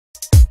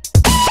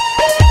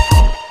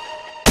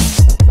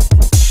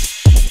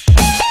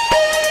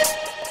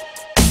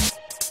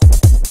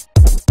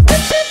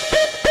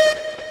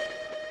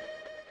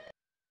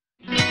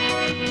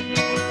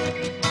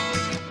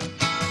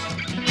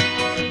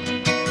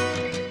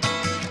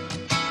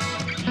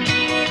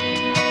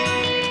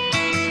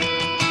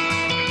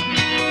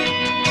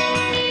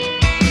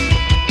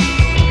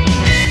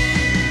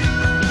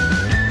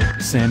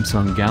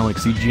Samsung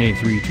Galaxy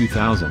J3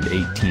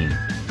 2018.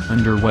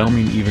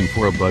 Underwhelming even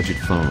for a budget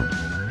phone.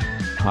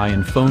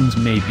 High-end phones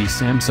may be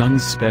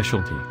Samsung's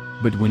specialty,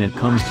 but when it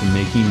comes to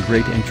making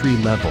great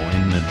entry-level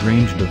and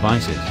mid-range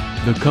devices,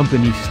 the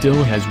company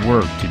still has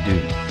work to do.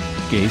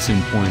 Case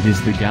in point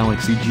is the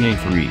Galaxy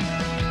J3.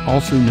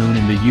 Also known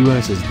in the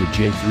US as the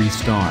J3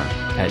 Star,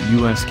 at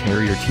US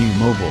carrier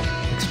T-Mobile,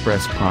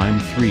 Express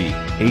Prime 3,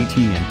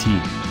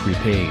 AT&T,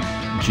 Prepaid,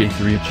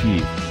 J3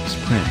 Achieve,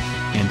 Sprint,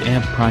 and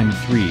Amp Prime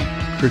 3,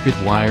 Cricket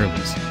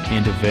Wireless,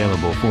 and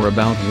available for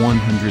about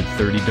 $130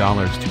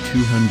 to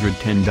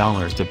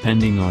 $210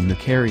 depending on the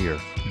carrier.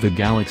 The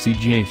Galaxy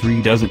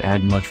J3 doesn't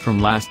add much from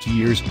last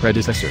year's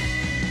predecessor.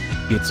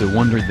 It's a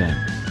wonder then,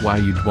 why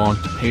you'd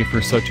want to pay for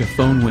such a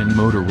phone when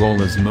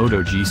Motorola's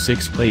Moto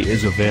G6 Play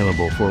is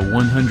available for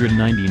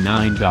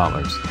 $199,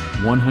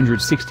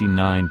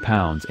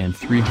 £169 and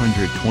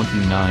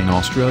 $329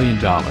 Australian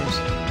dollars.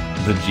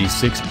 The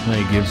G6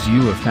 Play gives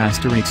you a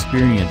faster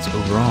experience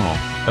overall,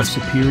 a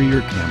superior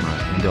camera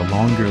and a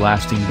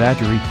longer-lasting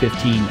battery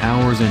 15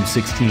 hours and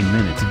 16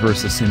 minutes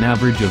versus an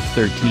average of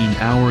 13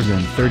 hours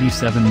and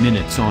 37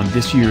 minutes on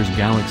this year's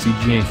Galaxy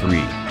J3.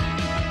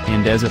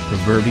 And as a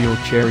proverbial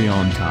cherry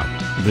on top,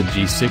 the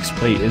G6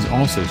 Play is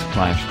also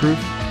splash-proof,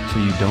 so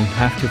you don't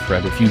have to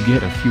fret if you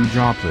get a few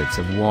droplets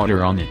of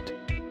water on it.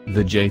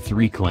 The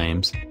J3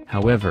 claims,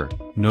 however,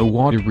 no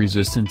water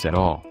resistance at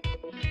all.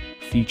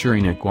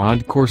 Featuring a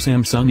quad-core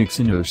Samsung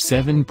Exynos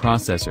 7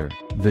 processor,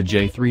 the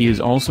J3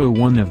 is also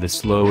one of the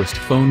slowest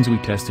phones we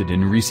tested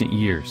in recent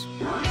years.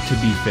 To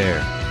be fair,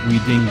 we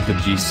dinged the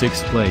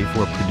G6 Play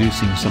for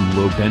producing some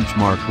low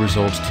benchmark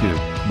results too,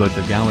 but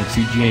the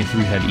Galaxy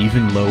J3 had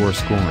even lower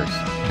scores.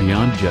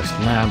 Beyond just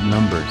lab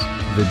numbers,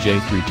 the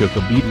J3 took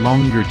a beat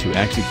longer to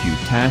execute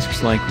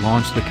tasks like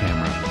launch the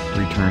camera,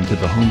 return to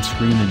the home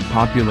screen and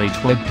populate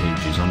web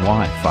pages on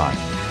Wi-Fi.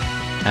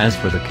 As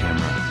for the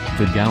camera,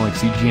 the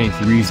Galaxy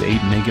J3's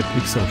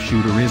 8-megapixel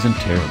shooter isn't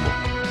terrible.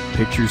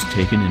 Pictures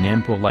taken in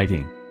ample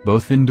lighting,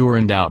 both indoor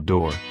and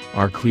outdoor,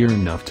 are clear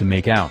enough to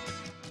make out.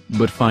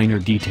 But finer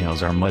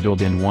details are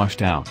muddled and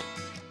washed out.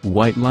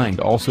 White light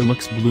also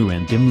looks blue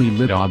and dimly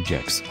lit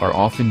objects are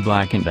often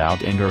blackened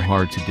out and are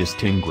hard to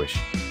distinguish.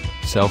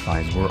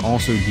 Selfies were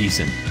also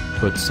decent,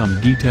 but some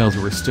details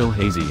were still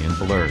hazy and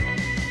blurred.